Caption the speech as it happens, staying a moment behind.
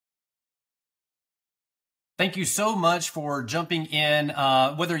Thank you so much for jumping in.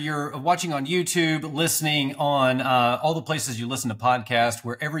 Whether you're watching on YouTube, listening on all the places you listen to podcasts,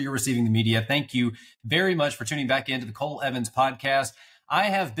 wherever you're receiving the media, thank you very much for tuning back into the Cole Evans podcast. I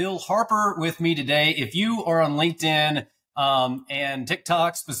have Bill Harper with me today. If you are on LinkedIn and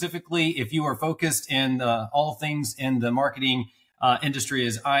TikTok specifically, if you are focused in all things in the marketing industry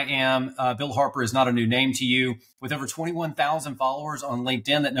as I am, Bill Harper is not a new name to you. With over 21,000 followers on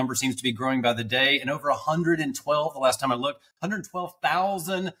LinkedIn, that number seems to be growing by the day, and over 112, the last time I looked,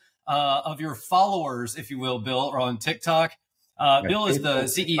 112,000 of your followers, if you will, Bill, are on TikTok. Bill is the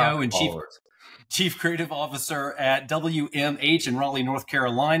CEO and Chief Creative Officer at WMH in Raleigh, North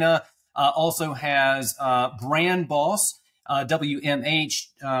Carolina. Also has Brand Boss, WMH.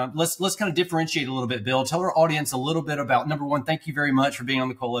 Let's kind of differentiate a little bit, Bill. Tell our audience a little bit about, number one, thank you very much for being on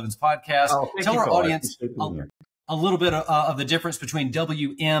the Cole Evans podcast. Tell our audience a little bit of the difference between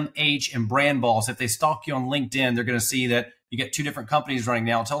WMH and Brand Boss. If they stalk you on LinkedIn, they're going to see that you get two different companies running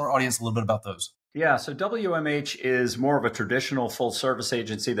now. Tell our audience a little bit about those. Yeah, so WMH is more of a traditional full service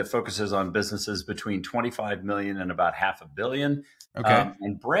agency that focuses on businesses between 25 million and about $500 million. Okay.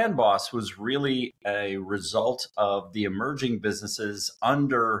 And Brand Boss was really a result of the emerging businesses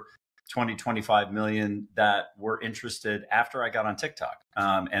under 25 million that were interested after I got on TikTok.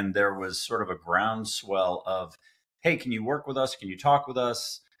 And there was sort of a groundswell of, hey, can you work with us? Can you talk with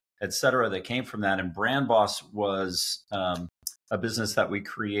us, et cetera, that came from that. And Brand Boss was a business that we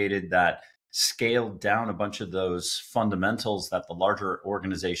created that scaled down a bunch of those fundamentals that the larger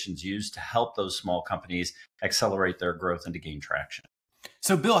organizations use to help those small companies accelerate their growth and to gain traction.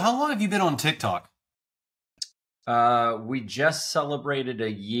 So, Bill, how long have you been on TikTok? We just celebrated a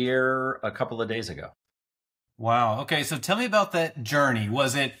year a couple of days ago. Wow. Okay. So tell me about that journey.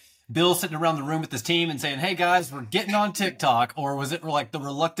 Was it Bill sitting around the room with his team and saying, hey, guys, we're getting on TikTok? Or was it like the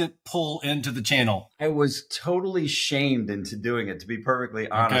reluctant pull into the channel? I was totally shamed into doing it, to be perfectly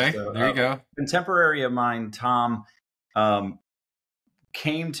honest. Okay, there you go. A contemporary of mine, Tom,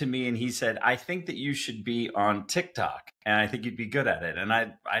 came to me and he said, I think that you should be on TikTok and I think you'd be good at it. And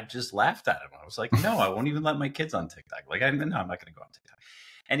I just laughed at him. I was like, no, I won't even let my kids on TikTok. Like, no, I'm not going to go on TikTok.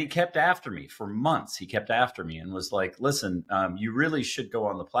 And he kept after me for months. He kept after me and was like, listen, you really should go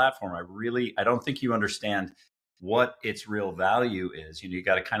on the platform. I don't think you understand what its real value is. You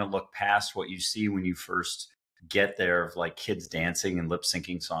got to kind of look past what you see when you first get there of like kids dancing and lip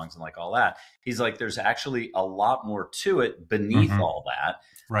syncing songs and like all that. He's like, there's actually a lot more to it beneath all that.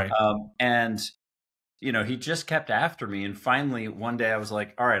 Right. And, he just kept after me. And finally, one day I was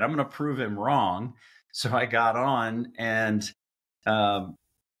like, all right, I'm going to prove him wrong. So I got on and,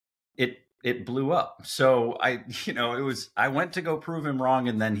 it blew up. So I went to go prove him wrong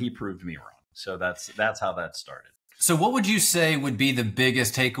and then he proved me wrong. So that's how that started. So what would you say would be the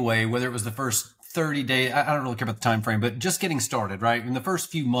biggest takeaway, whether it was the first 30 days, I don't really care about the time frame, but just getting started, right? In the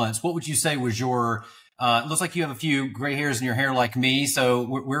first few months, what would you say was your, it looks like you have a few gray hairs in your hair like me. So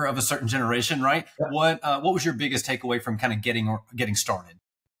we're of a certain generation, right? Yeah. What was your biggest takeaway from kind of getting started,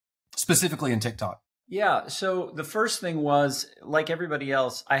 specifically in TikTok? Yeah. So the first thing was, like everybody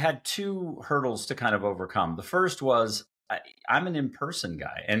else, I had two hurdles to kind of overcome. The first was I'm an in-person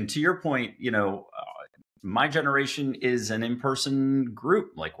guy. And to your point, my generation is an in-person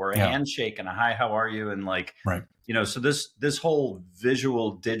group. Like we're a handshake and a hi, how are you? And like, right. So this whole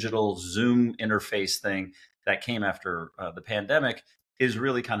visual digital Zoom interface thing that came after the pandemic is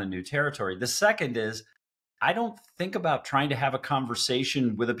really kind of new territory. The second is I don't think about trying to have a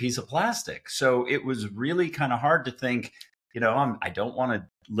conversation with a piece of plastic. So it was really kind of hard to think, I don't want to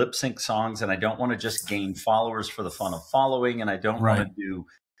lip sync songs and I don't want to just gain followers for the fun of following. And I don't want to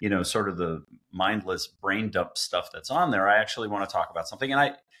do, sort of the mindless brain dump stuff that's on there. I actually want to talk about something.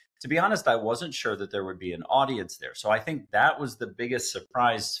 And to be honest, I wasn't sure that there would be an audience there. So I think that was the biggest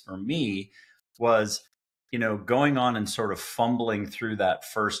surprise for me was, going on and sort of fumbling through that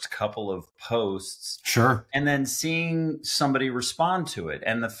first couple of posts. Sure. And then seeing somebody respond to it.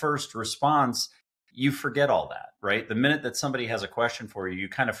 And the first response, you forget all that, right? The minute that somebody has a question for you, you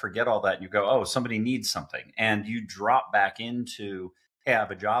kind of forget all that and you go, oh, somebody needs something. And you drop back into, hey, I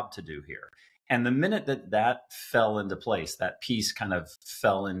have a job to do here. And the minute that fell into place, that piece kind of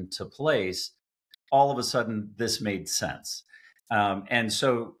fell into place, all of a sudden this made sense. And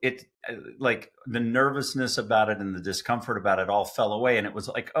so it, like the nervousness about it and the discomfort about it all fell away. And it was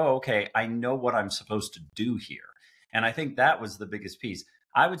like, oh, okay, I know what I'm supposed to do here. And I think that was the biggest piece.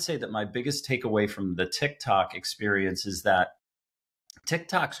 I would say that my biggest takeaway from the TikTok experience is that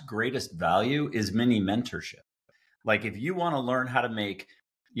TikTok's greatest value is mini mentorship. Like if you want to learn how to make,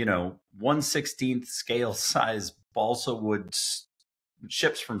 1/16 scale size balsa wood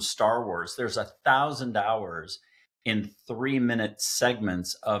ships from Star Wars. There's 1,000 hours in 3-minute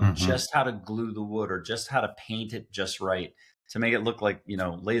segments of just how to glue the wood or just how to paint it just right to make it look like,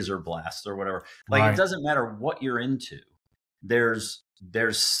 laser blasts or whatever. Like, it doesn't matter what you're into. There's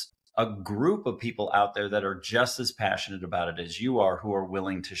a group of people out there that are just as passionate about it as you are, who are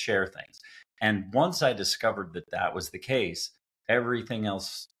willing to share things. And once I discovered that that was the case, everything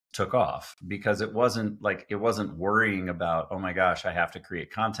else took off, because it wasn't worrying about, oh my gosh, I have to create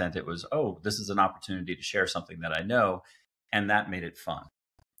content. It was, oh, this is an opportunity to share something that I know. And that made it fun.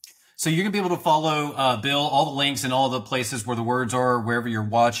 So you're going to be able to follow Bill, all the links and all the places where the words are, wherever you're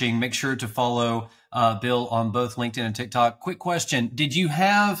watching. Make sure to follow Bill on both LinkedIn and TikTok. Quick question. Did you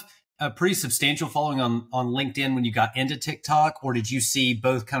have a pretty substantial following on LinkedIn when you got into TikTok, or did you see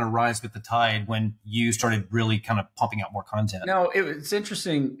both kind of rise with the tide when you started really kind of pumping out more content? No, it's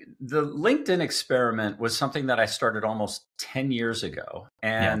interesting. The LinkedIn experiment was something that I started almost 10 years ago.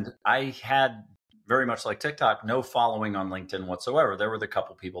 And I had, very much like TikTok, no following on LinkedIn whatsoever. There were the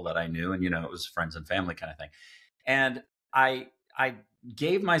couple people that I knew, and, it was friends and family kind of thing. And I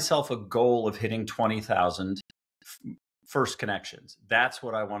gave myself a goal of hitting 20,000 first connections. That's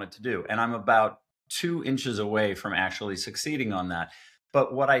what I wanted to do. And I'm about 2 inches away from actually succeeding on that.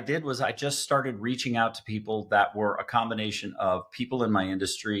 But what I did was I just started reaching out to people that were a combination of people in my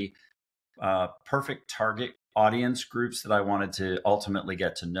industry, perfect target audience groups that I wanted to ultimately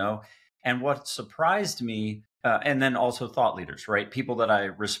get to know. And what surprised me, and then also thought leaders, right? People that I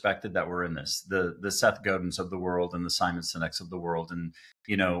respected that were in this, the Seth Godins of the world and the Simon Sineks of the world. And,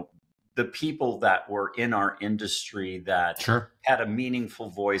 the people that were in our industry that had a meaningful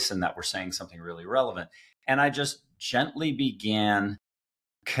voice and that were saying something really relevant. And I just gently began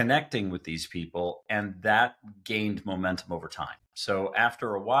connecting with these people, and that gained momentum over time. So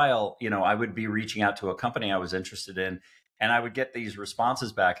after a while, I would be reaching out to a company I was interested in, and I would get these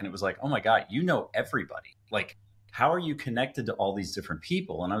responses back, and it was like, oh my God, everybody. Like, how are you connected to all these different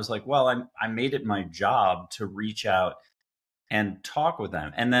people? And I was like, well, I made it my job to reach out and talk with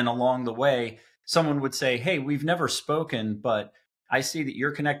them. And then along the way, someone would say, hey, we've never spoken, but I see that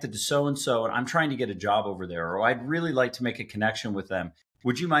you're connected to so-and-so, and I'm trying to get a job over there, or I'd really like to make a connection with them.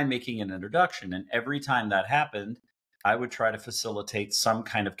 Would you mind making an introduction? And every time that happened, I would try to facilitate some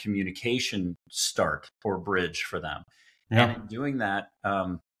kind of communication start or bridge for them. And in doing that,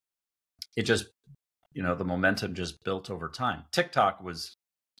 it just, the momentum just built over time. TikTok was,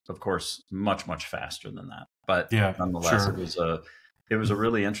 of course, much, much faster than that. But nonetheless, it was a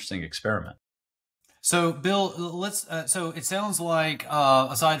really interesting experiment. So, Bill, let's. So it sounds like,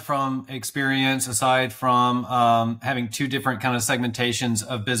 aside from experience, aside from having 2 different kind of segmentations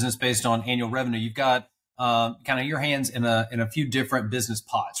of business based on annual revenue, you've got kind of your hands in a few different business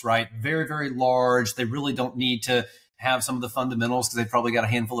pots, right? Very, very large. They really don't need to have some of the fundamentals because they've probably got a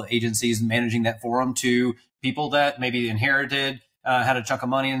handful of agencies managing that for them, to people that maybe inherited, had a chunk of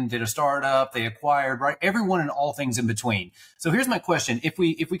money and did a startup, they acquired, right? Everyone and all things in between. So here's my question. If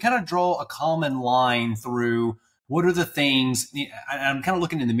we kind of draw a common line through, what are the things, I'm kind of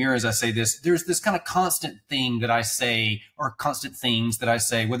looking in the mirror as I say this, there's this kind of constant thing that I say, or constant things that I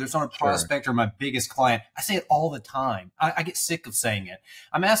say, whether it's on a prospect or my biggest client, I say it all the time. I get sick of saying it.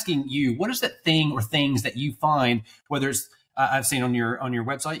 I'm asking you, what is that thing or things that you find, whether it's, I've seen on your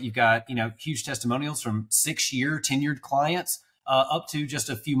website, you've got, huge testimonials from 6-year tenured clients, up to just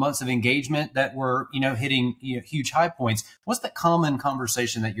a few months of engagement that were, hitting huge high points. What's the common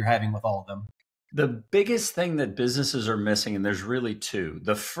conversation that you're having with all of them? The biggest thing that businesses are missing, and there's really 2.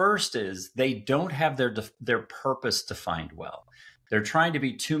 The first is they don't have their purpose defined well. They're trying to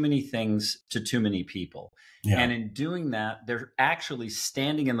be too many things to too many people. And in doing that, they're actually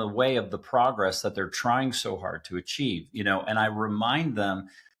standing in the way of the progress that they're trying so hard to achieve. And I remind them,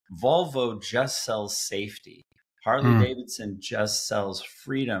 Volvo just sells safety. Harley Davidson just sells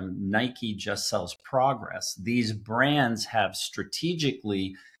freedom. Nike just sells progress. These brands have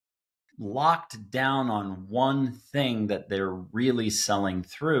strategically locked down on one thing that they're really selling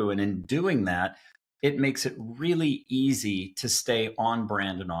through. And in doing that, it makes it really easy to stay on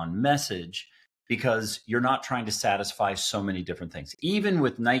brand and on message, because you're not trying to satisfy so many different things. Even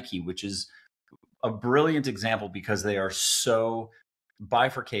with Nike, which is a brilliant example because they are so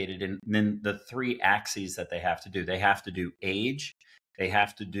bifurcated in the 3 axes that they have to do. They have to do age, they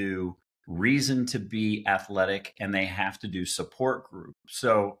have to do reason to be athletic, and they have to do support group.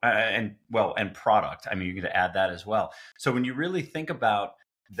 So, and product. I mean, you're going to add that as well. So when you really think about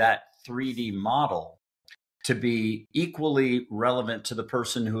that 3D model to be equally relevant to the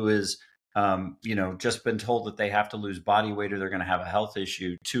person who is just been told that they have to lose body weight or they're going to have a health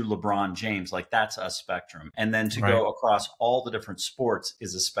issue, to LeBron James. Like, that's a spectrum. And then to go across all the different sports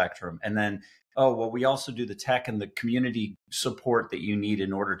is a spectrum. And then, oh, well, we also do the tech and the community support that you need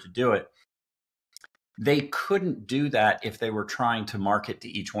in order to do it. They couldn't do that if they were trying to market to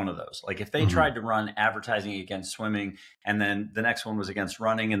each one of those. Like, if they tried to run advertising against swimming, and then the next one was against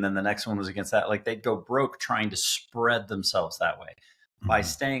running, and then the next one was against that, like, they'd go broke trying to spread themselves that way. By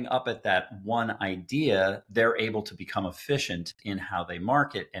staying up at that one idea, they're able to become efficient in how they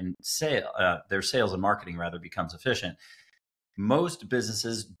market, and their sales and marketing rather becomes efficient. Most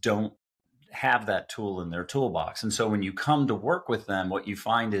businesses don't have that tool in their toolbox. And so when you come to work with them, what you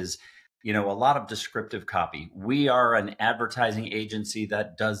find is, a lot of descriptive copy. We are an advertising agency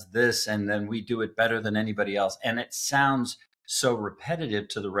that does this, and then we do it better than anybody else. And it sounds so repetitive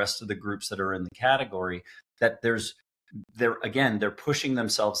to the rest of the groups that are in the category that they're pushing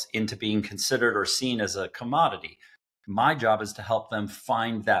themselves into being considered or seen as a commodity. My job is to help them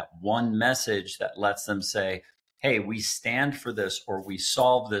find that one message that lets them say, hey, we stand for this, or we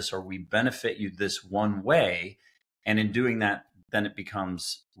solve this, or we benefit you this one way. And in doing that, then it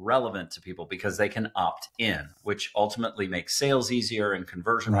becomes relevant to people because they can opt in, which ultimately makes sales easier and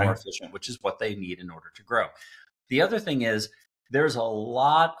conversion more efficient, which is what they need in order to grow. The other thing is, there's a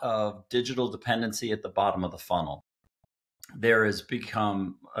lot of digital dependency at the bottom of the funnel. There has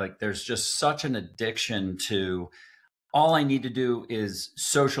become there's just such an addiction to, all I need to do is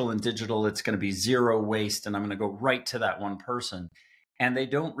social and digital. It's going to be zero waste, and I'm going to go right to that one person. And they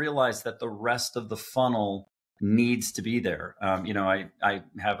don't realize that the rest of the funnel needs to be there. I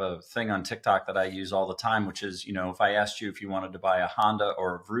have a thing on TikTok that I use all the time, which is, if I asked you if you wanted to buy a Honda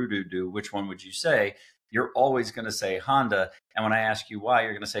or a Voodoo, which one would you say? You're always going to say Honda. And when I ask you why,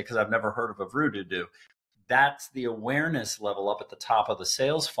 you're going to say, because I've never heard of a Voodoo. That's the awareness level up at the top of the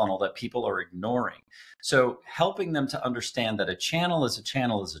sales funnel that people are ignoring. So helping them to understand that a channel is a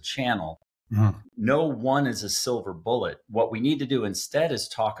channel is a channel. No one is a silver bullet. What we need to do instead is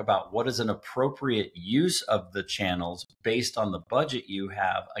talk about what is an appropriate use of the channels based on the budget you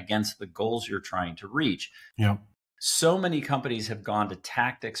have against the goals you're trying to reach. Yeah. So many companies have gone to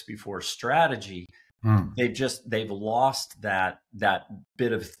tactics before strategy. They've lost that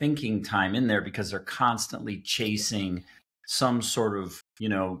bit of thinking time in there because they're constantly chasing some sort of,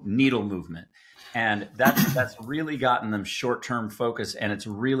 needle movement. And that's really gotten them short-term focus, and it's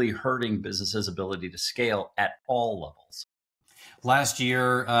really hurting businesses' ability to scale at all levels. Last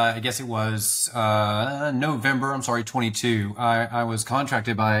year, I guess it was November, 22, I was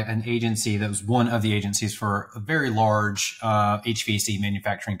contracted by an agency that was one of the agencies for a very large HVAC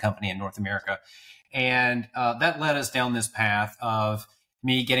manufacturing company in North America. And that led us down this path of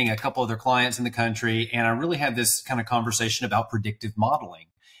me getting a couple other clients in the country. And I really had this kind of conversation about predictive modeling.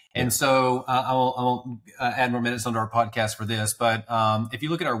 And so I won't add more minutes onto our podcast for this, but if you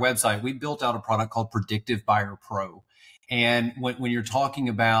look at our website, we built out a product called Predictive Buyer Pro. And when you're talking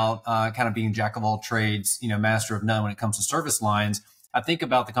about kind of being jack of all trades, master of none when it comes to service lines, I think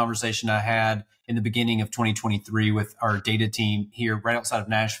about the conversation I had in the beginning of 2023 with our data team here right outside of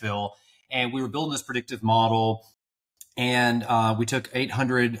Nashville. And we were building this predictive model. And we took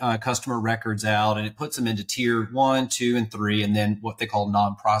 800 customer records out, and it puts them into tier 1, 2, and 3, and then what they call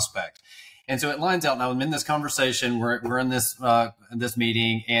non-prospect. And so it lines out. Now I'm in this conversation. We're in this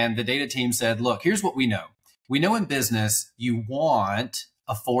meeting, and the data team said, "Look, here's what we know. We know in business you want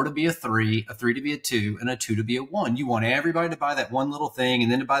a 4 to be a 3 to be a 2, and a 2 to be a 1. You want everybody to buy that one little thing,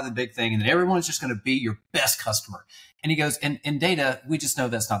 and then to buy the big thing, and then everyone's just going to be your best customer." And he goes, "And in data, we just know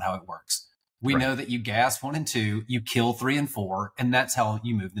that's not how it works. We know that you gas 1 and 2, you kill 3 and 4, and that's how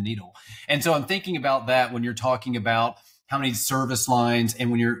you move the needle." And so I'm thinking about that when you're talking about how many service lines,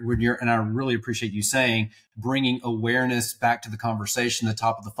 and when you're, and I really appreciate you saying, bringing awareness back to the conversation. The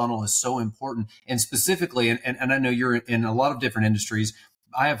top of the funnel is so important. And specifically, and I know you're in a lot of different industries.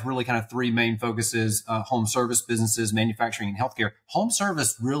 I have really kind of 3 main focuses: home service businesses, manufacturing, and healthcare. Home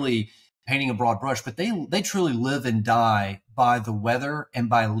service really painting a broad brush, but they truly live and die by the weather and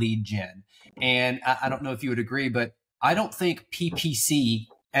by lead gen. And I don't know if you would agree, but I don't think PPC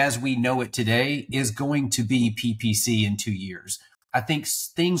as we know it today is going to be PPC in 2 years. I think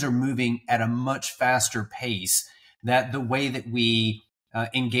things are moving at a much faster pace, that the way that we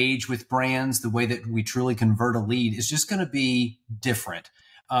engage with brands, the way that we truly convert a lead is just going to be different.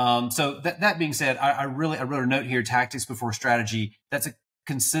 So that being said, I wrote a note here: tactics before strategy. That's a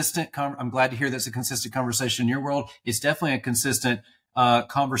consistent. I'm glad to hear that's a consistent conversation in your world. It's definitely a consistent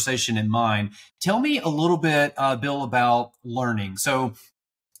conversation in mine. Tell me a little bit, Bill, about learning. So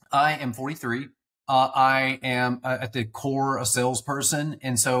I am 43. I am at the core a salesperson.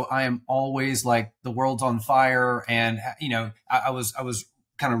 And so I am always like the world's on fire. And, I was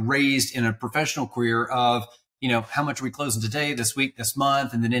kind of raised in a professional career of, how much are we closing today, this week, this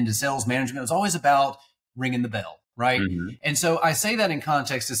month, and then into sales management. It was always about ringing the bell. Right. Mm-hmm. And so I say that in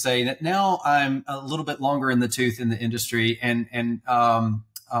context to say that now I'm a little bit longer in the tooth in the industry and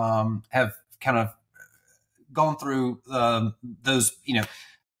have kind of gone through those,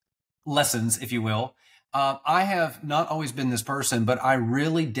 lessons, if you will. I have not always been this person, but I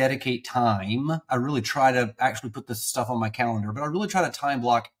really dedicate time. I really try to actually put this stuff on my calendar, but I really try to time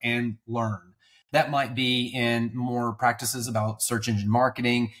block and learn. That might be in more practices about search engine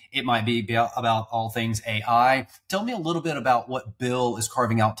marketing. It might be about all things AI. Tell me a little bit about what Bill is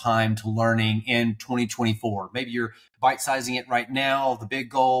carving out time to learning in 2024. Maybe you're bite-sizing it right now, the big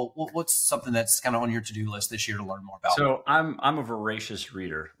goal. What's something that's kind of on your to-do list this year to learn more about? So I'm a voracious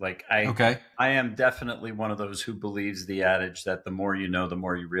reader. I am definitely one of those who believes the adage that the more you know, the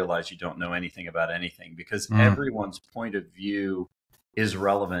more you realize you don't know anything about anything, because everyone's point of view is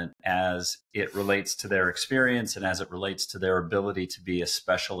relevant as it relates to their experience and as it relates to their ability to be a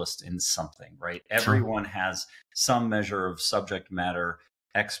specialist in something, right? Everyone has some measure of subject matter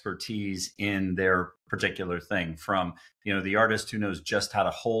expertise in their particular thing, from, the artist who knows just how to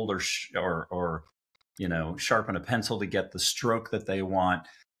hold or sharpen a pencil to get the stroke that they want,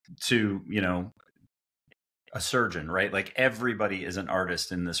 to, a surgeon, right? Like, everybody is an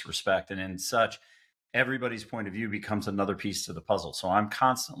artist in this respect. And in such, everybody's point of view becomes another piece to the puzzle. So I'm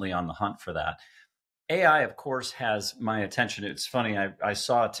constantly on the hunt for that. AI, of course, has my attention. It's funny. I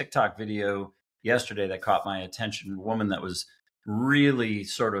saw a TikTok video yesterday that caught my attention. A woman that was really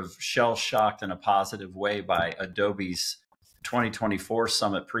sort of shell-shocked in a positive way by Adobe's 2024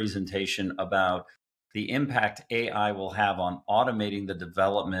 summit presentation about the impact AI will have on automating the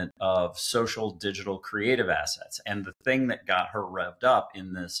development of social digital creative assets. And the thing that got her revved up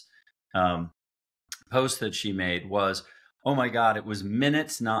in this post that she made was, oh my God, it was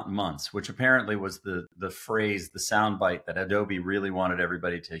minutes, not months, which apparently was the phrase, the soundbite that Adobe really wanted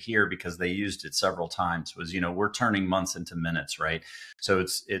everybody to hear, because they used it several times, was, we're turning months into minutes, right? So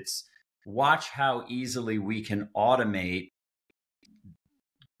it's watch how easily we can automate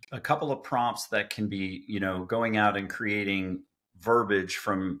a couple of prompts that can be, going out and creating verbiage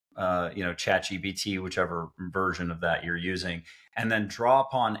from, ChatGPT, whichever version of that you're using, and then draw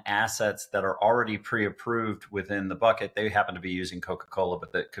upon assets that are already pre-approved within the bucket. They happen to be using Coca-Cola,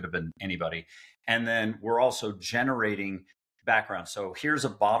 but that could have been anybody. And then we're also generating background. So here's a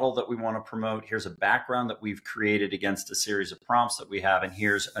bottle that we want to promote. Here's a background that we've created against a series of prompts that we have. And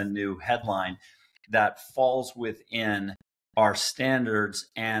here's a new headline that falls within our standards.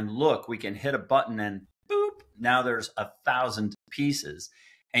 And look, we can hit a button and boop, now there's 1,000 pieces.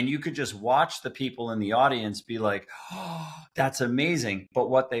 And you could just watch the people in the audience be like, oh, that's amazing. But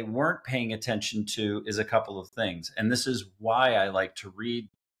what they weren't paying attention to is a couple of things. And this is why I like to read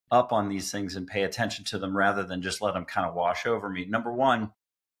up on these things and pay attention to them rather than just let them kind of wash over me. Number one,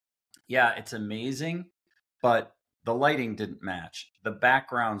 yeah, it's amazing, but the lighting didn't match. The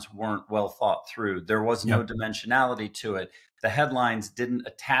backgrounds weren't well thought through. There was no dimensionality to it. The headlines didn't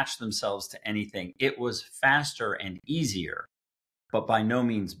attach themselves to anything. It was faster and easier, but by no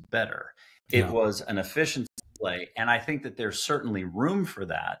means better. It was an efficiency play. And I think that there's certainly room for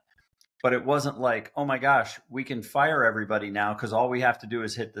that. But it wasn't like, oh my gosh, we can fire everybody now because all we have to do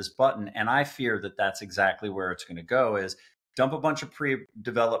is hit this button. And I fear that that's exactly where it's going to go, is dump a bunch of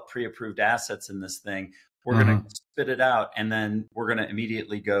pre-developed, pre-approved assets in this thing. We're going to spit it out. And then we're going to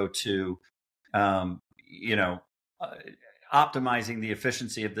immediately go to, optimizing the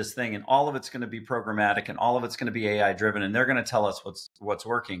efficiency of this thing. And all of it's going to be programmatic and all of it's going to be AI driven. And they're going to tell us what's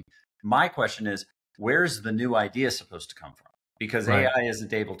working. My question is, where's the new idea supposed to come from? Because AI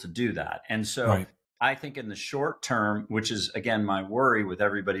isn't able to do that. And so I think in the short term, which is, again, my worry with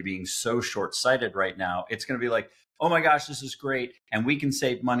everybody being so short-sighted right now, it's going to be like, oh my gosh, this is great. And we can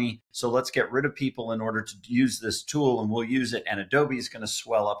save money. So let's get rid of people in order to use this tool, and we'll use it. And Adobe is going to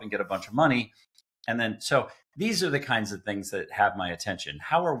swell up and get a bunch of money. And then, so these are the kinds of things that have my attention.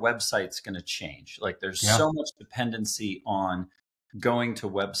 How are websites going to change? Like, there's so much dependency on going to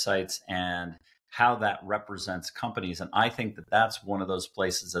websites and how that represents companies. And I think that that's one of those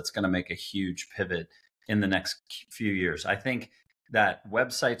places that's going to make a huge pivot in the next few years. I think that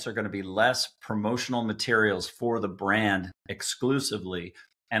websites are going to be less promotional materials for the brand exclusively,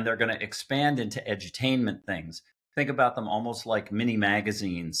 and they're going to expand into edutainment things. Think about them almost like mini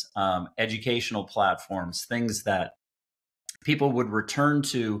magazines, educational platforms, things that people would return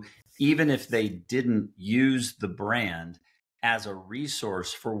to even if they didn't use the brand. as a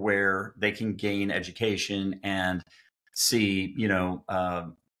resource for where they can gain education and see,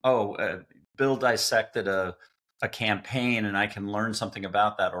 Bill dissected a campaign and I can learn something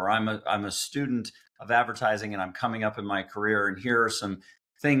about that, or I'm a student of advertising and I'm coming up in my career, and here are some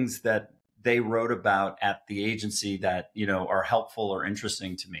things that they wrote about at the agency that, are helpful or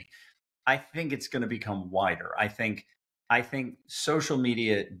interesting to me. I think it's going to become wider. I think social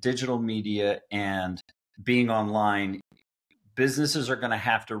media, digital media, and being online, businesses are going to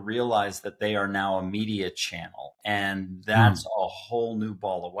have to realize that they are now a media channel, and that's a whole new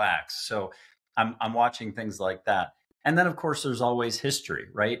ball of wax. So I'm watching things like that. And then, of course, there's always history,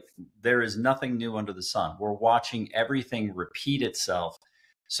 right? There is nothing new under the sun. We're watching everything repeat itself.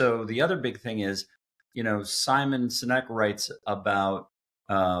 So the other big thing is, Simon Sinek writes about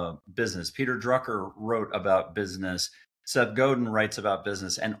business. Peter Drucker wrote about business. Seth Godin writes about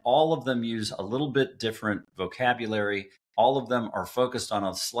business, and all of them use a little bit different vocabulary. All of them are focused on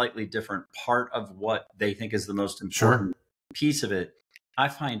a slightly different part of what they think is the most important piece of it. I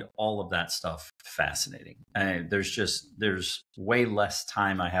find all of that stuff fascinating. There's way less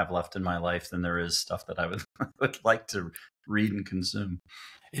time I have left in my life than there is stuff that I would like to read and consume.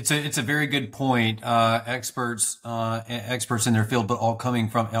 It's a very good point. Experts in their field, but all coming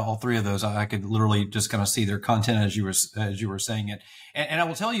from all three of those. I could literally just kind of see their content as you were saying it. And I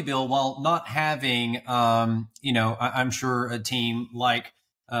will tell you, Bill, while not having, I'm sure a team like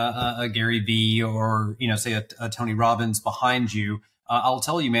a Gary Vee or say a Tony Robbins behind you, I'll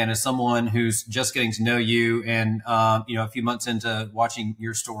tell you, man, as someone who's just getting to know you and a few months into watching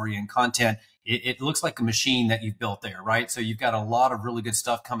your story and content, it looks like a machine that you've built there, right? So you've got a lot of really good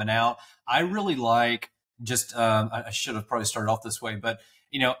stuff coming out. I really like I should have probably started off this way, but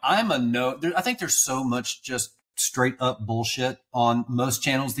I think there's so much just straight up bullshit on most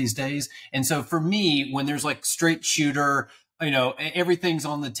channels these days. And so for me, when there's like straight shooter, everything's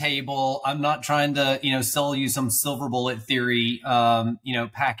on the table. I'm not trying to, sell you some silver bullet theory,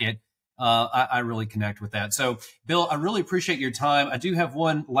 packet. I really connect with that. So, Bill, I really appreciate your time. I do have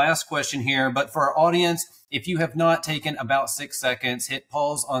one last question here, but for our audience, if you have not taken about 6 seconds, hit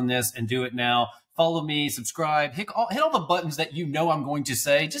pause on this and do it now. Follow me, subscribe, hit all the buttons that I'm going to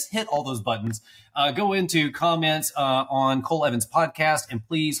say. Just hit all those buttons. Go into comments on Cole Evans Podcast, and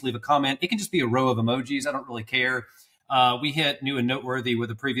please leave a comment. It can just be a row of emojis. I don't really care. We hit new and noteworthy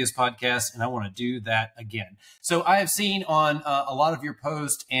with a previous podcast, and I want to do that again. So I have seen on a lot of your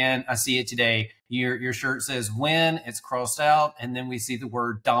posts, and I see it today. Your shirt says win, it's crossed out, and then we see the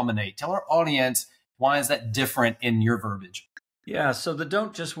word dominate. Tell our audience, why is that different in your verbiage? Yeah, so the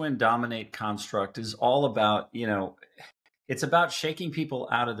don't just win, dominate construct is all about, it's about shaking people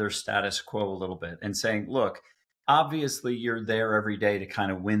out of their status quo a little bit and saying, look, obviously you're there every day to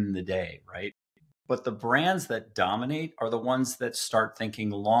kind of win the day, right? But the brands that dominate are the ones that start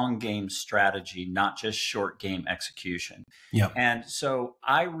thinking long game strategy, not just short game execution. Yeah. And so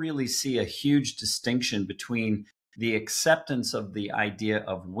I really see a huge distinction between the acceptance of the idea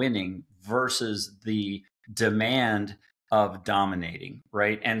of winning versus the demand of dominating,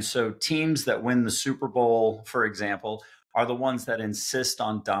 right? And so teams that win the Super Bowl, for example, are the ones that insist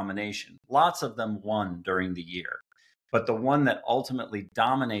on domination. Lots of them won during the year. But the one that ultimately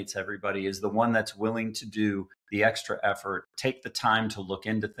dominates everybody is the one that's willing to do the extra effort, take the time to look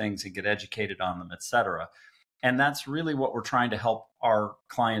into things and get educated on them, et cetera. And that's really what we're trying to help our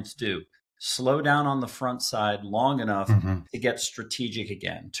clients do. Slow down on the front side long enough to get strategic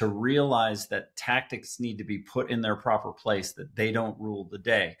again, to realize that tactics need to be put in their proper place, that they don't rule the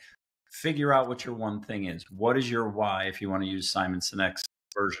day. Figure out what your one thing is. What is your why, if you want to use Simon Sinek's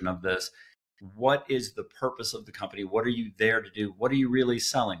version of this? What is the purpose of the company? What are you there to do? What are you really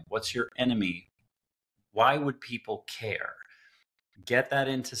selling? What's your enemy? Why would people care? Get that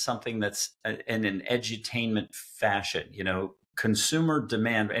into something that's in an edutainment fashion, consumer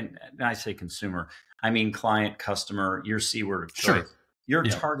demand. And I say consumer, I mean client, customer, your C word of choice. Sure. Your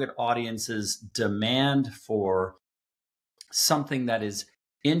target audience's demand for something that is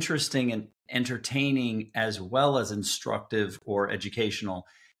interesting and entertaining as well as instructive or educational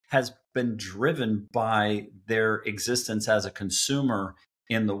has been driven by their existence as a consumer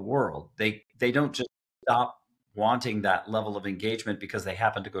in the world. They don't just stop wanting that level of engagement because they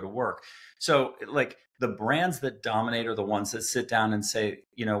happen to go to work. So like the brands that dominate are the ones that sit down and say,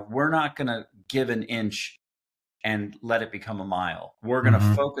 we're not going to give an inch and let it become a mile. We're going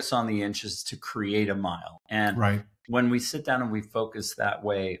to focus on the inches to create a mile. And when we sit down and we focus that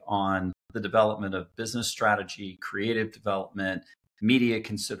way on the development of business strategy, creative development, media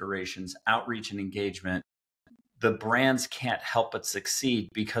considerations, outreach and engagement, the brands can't help but succeed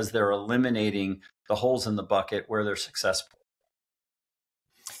because they're eliminating the holes in the bucket where they're successful.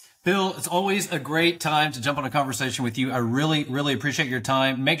 Bill, it's always a great time to jump on a conversation with you. I really, really appreciate your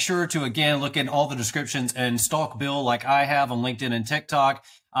time. Make sure to, again, look in all the descriptions and stalk Bill like I have on LinkedIn and TikTok.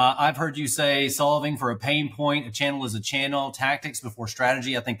 I've heard you say solving for a pain point. A channel is a channel. Tactics before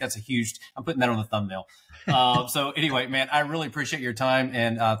strategy. I think that's a huge, I'm putting that on the thumbnail. So anyway, man, I really appreciate your time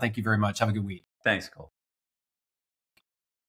and thank you very much. Have a good week. Thanks, Cole.